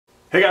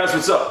Hey guys,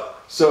 what's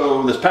up?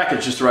 So this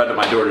package just arrived at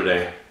my door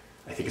today.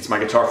 I think it's my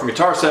guitar from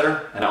Guitar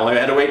Center, and I only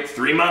had to wait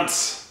 3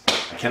 months.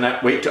 I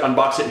cannot wait to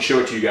unbox it and show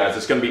it to you guys.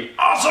 It's gonna be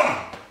awesome!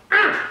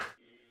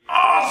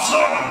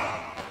 Awesome!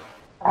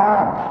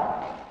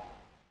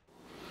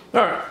 Alright,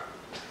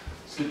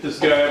 let's get this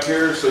guy up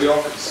here so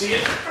y'all can see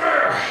it.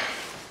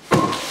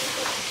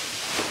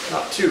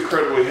 Not too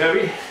incredibly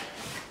heavy.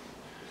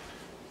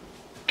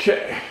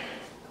 Okay,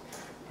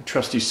 my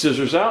trusty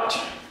scissors out.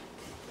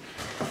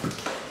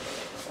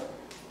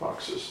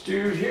 Box this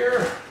dude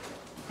here.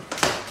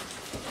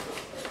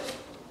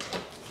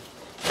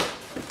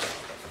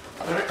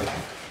 Alright. Make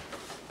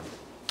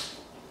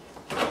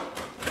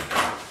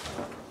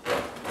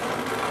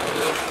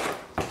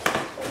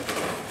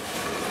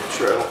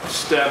sure I don't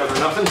stab it or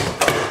nothing.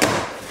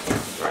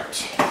 Right.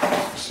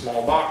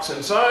 Small box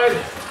inside.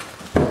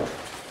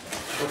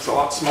 Looks a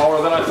lot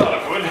smaller than I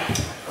thought it would.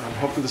 I'm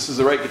hoping this is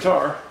the right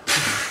guitar.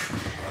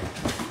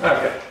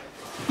 Okay.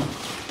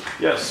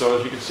 Yes, so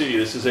as you can see,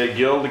 this is a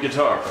Guild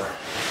guitar.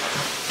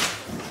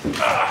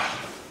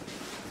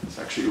 It's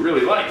actually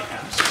really light.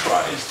 I'm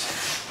surprised.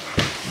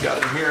 Got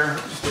it in here.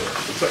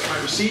 Looks like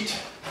my receipt.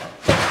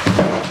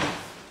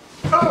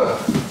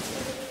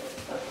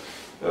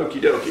 Okie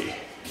dokie.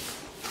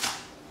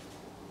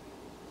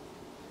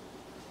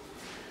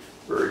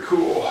 Very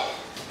cool.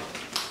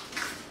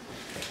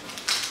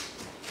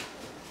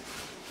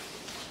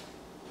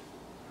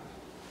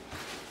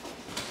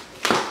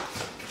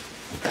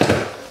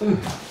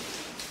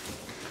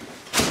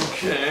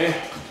 Okay,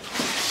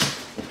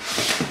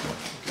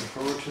 looking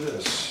forward to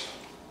this.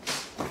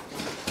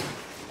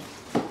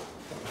 I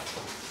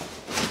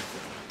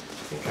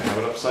think I have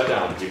it upside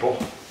down, people.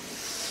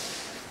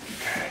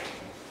 Okay.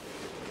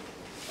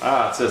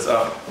 It says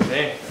up.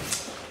 Okay.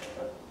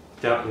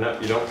 No,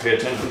 you don't pay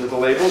attention to the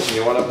labels and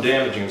you wind up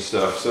damaging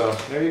stuff, so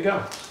there you go.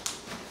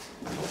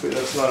 Hopefully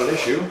that's not an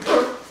issue.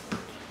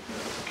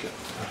 Okay.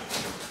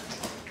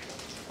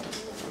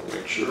 I'll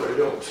make sure I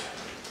don't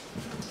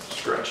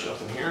scratch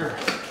nothing here.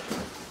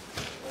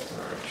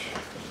 Alright,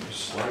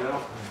 just slide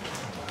out.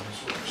 How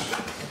this works.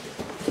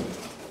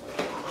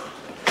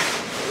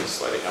 It's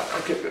sliding out.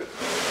 Okay, good.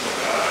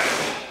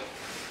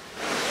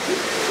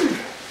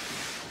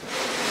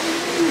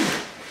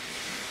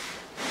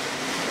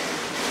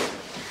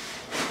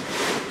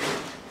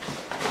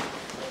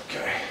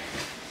 Okay.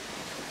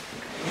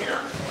 Here.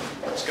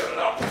 Let's get it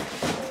out.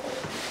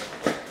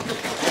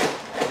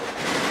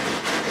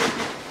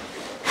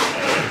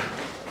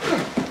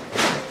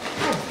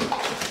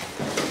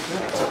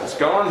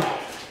 Gone.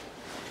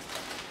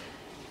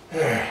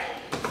 Okay,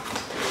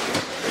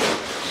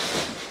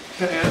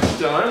 that's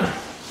done.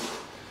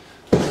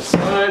 This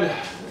side.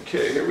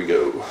 Okay, here we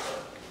go.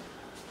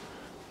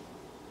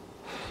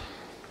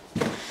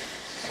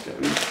 It's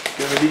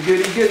gonna be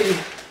goody goody.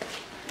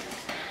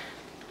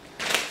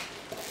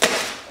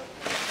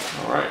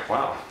 All right,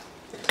 wow.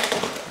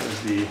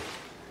 There's the.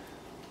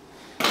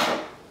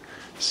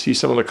 See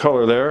some of the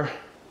color there.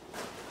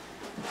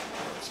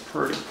 It's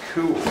pretty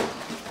cool.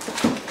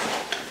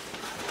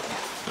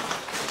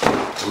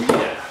 Oh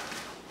yeah,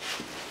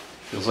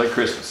 feels like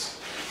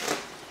Christmas.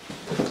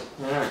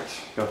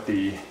 Alright, got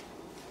the,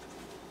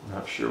 I'm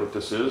not sure what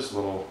this is,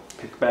 little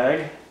pick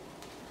bag.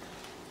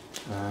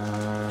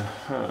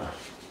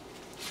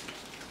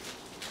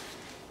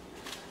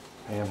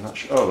 Hey, I'm not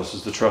sure, oh, this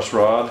is the truss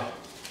rod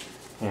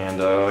and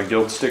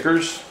Guild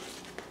stickers.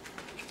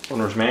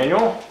 Owner's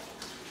manual.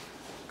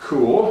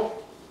 Cool.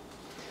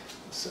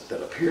 Let's set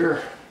that up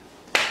here.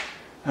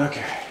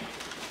 Okay,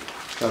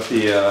 got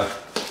the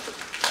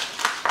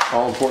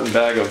all-important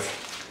bag of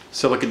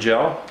silica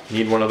gel.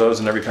 You need one of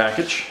those in every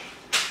package,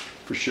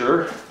 for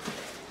sure.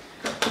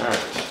 Alright,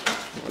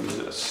 what is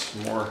this?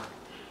 More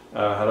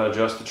how to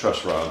adjust the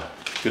truss rod.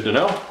 Good to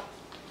know.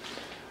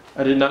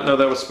 I did not know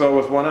that was spelled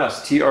with one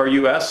S.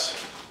 T-R-U-S.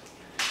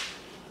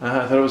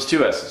 I thought it was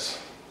two S's.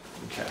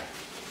 Okay.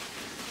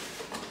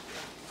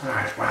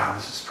 Alright, wow,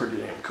 this is pretty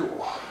damn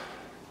cool.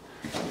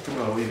 I'm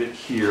going to leave it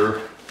here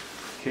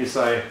in case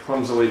I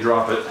clumsily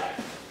drop it.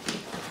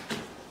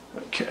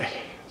 Okay.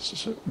 This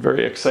is a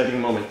very exciting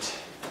moment,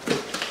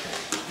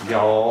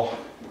 y'all.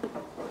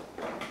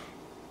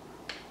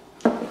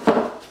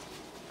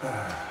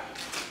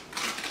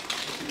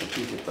 If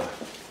you get the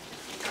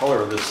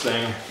color of this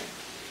thing, I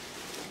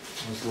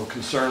was a little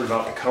concerned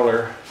about the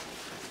color,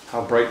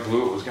 how bright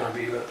blue it was going to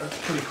be, but that's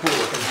pretty cool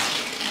looking.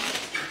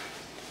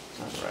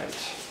 All right.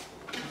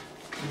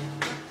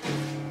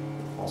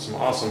 Awesome,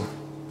 awesome.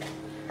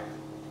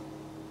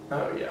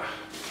 Oh yeah.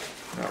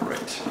 All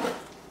right.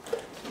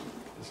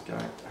 This guy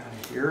out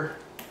of here.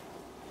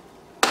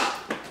 I'm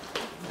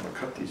gonna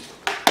cut these.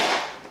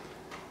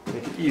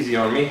 Make it easy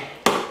on me.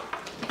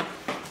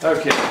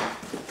 Okay.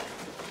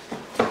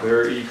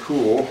 Very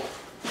cool.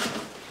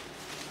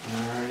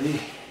 Alrighty.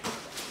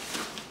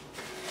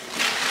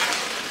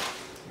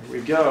 Here we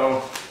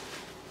go.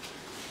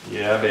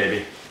 Yeah,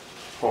 baby.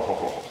 Ho ho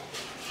ho.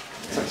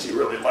 It's actually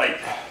really light.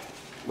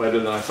 Lighter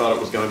than I thought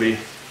it was gonna be.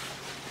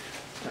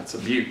 That's a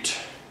beaut.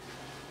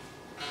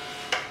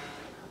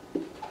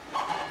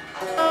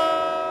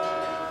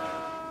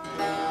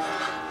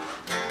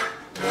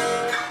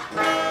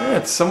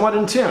 it's somewhat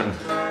in tune.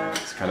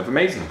 It's kind of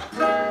amazing.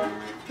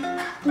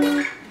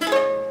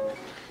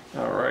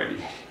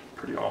 Alrighty,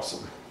 pretty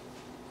awesome.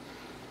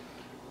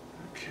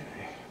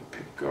 Okay,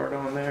 pick guard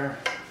on there.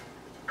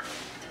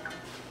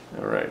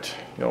 Alright,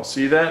 y'all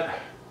see that?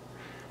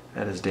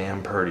 That is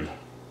damn pretty.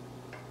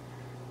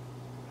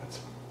 That's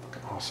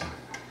fucking awesome.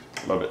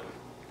 Love it.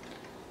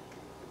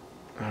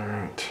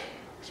 Alright,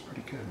 looks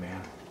pretty good,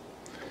 man.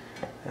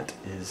 That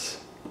is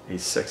a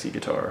sexy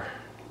guitar.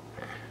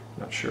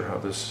 Not sure how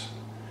this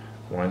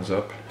winds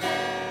up.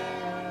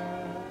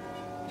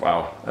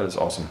 Wow, that is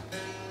awesome.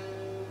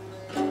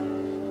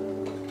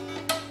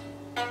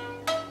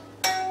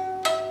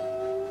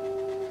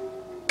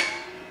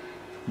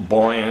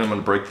 Boing, I'm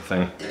gonna break the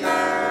thing.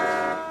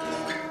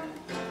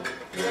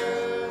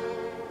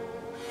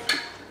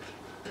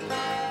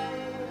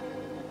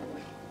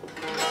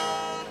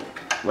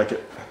 Like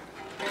it.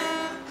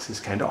 This is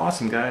kind of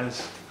awesome,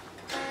 guys.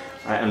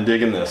 I am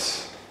digging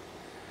this.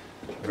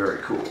 Very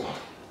cool.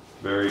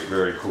 Very,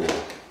 very cool.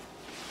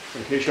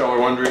 In case y'all are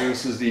wondering,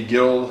 this is the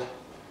Guild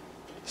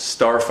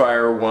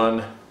Starfire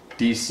 1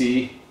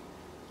 DC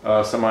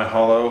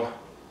semi-hollow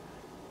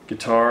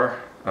guitar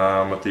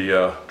with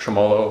the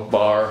tremolo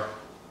bar,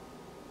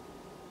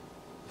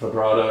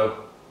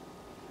 vibrato,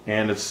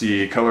 and it's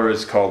the color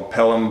is called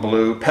Pelham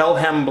Blue.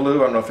 Pelham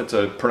Blue. I don't know if it's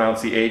a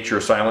pronounce the H or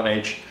a silent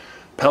H.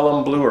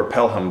 Pelham Blue or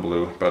Pelham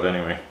Blue, but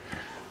anyway,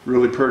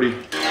 really pretty.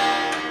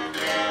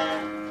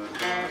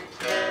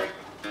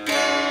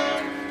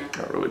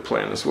 Not really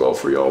playing this well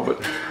for y'all,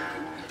 but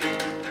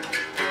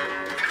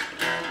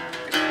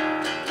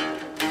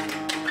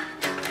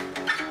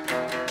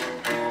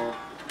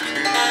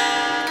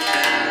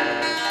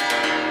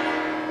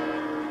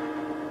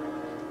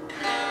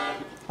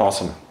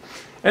awesome.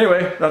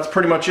 Anyway, that's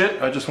pretty much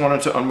it. I just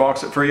wanted to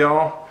unbox it for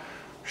y'all,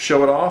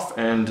 show it off,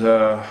 and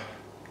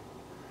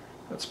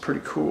that's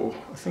pretty cool.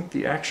 I think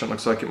the action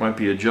looks like it might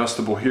be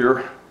adjustable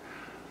here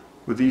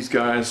with these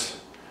guys.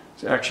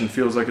 The action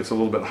feels like it's a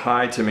little bit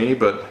high to me,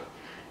 but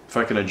if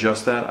I can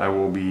adjust that, I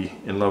will be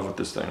in love with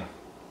this thing.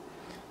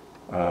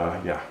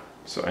 Yeah,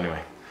 so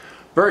anyway.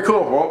 Very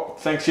cool. Well,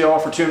 thanks y'all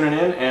for tuning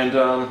in, and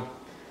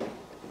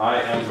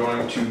I am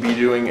going to be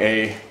doing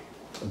a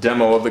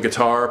demo of the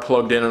guitar,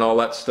 plugged in and all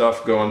that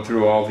stuff, going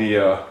through all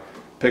the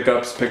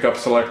pickups, pickup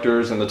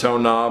selectors, and the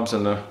tone knobs,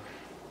 and the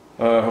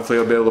hopefully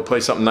I'll be able to play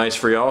something nice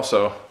for y'all.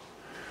 So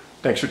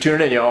thanks for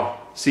tuning in, y'all.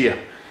 See ya.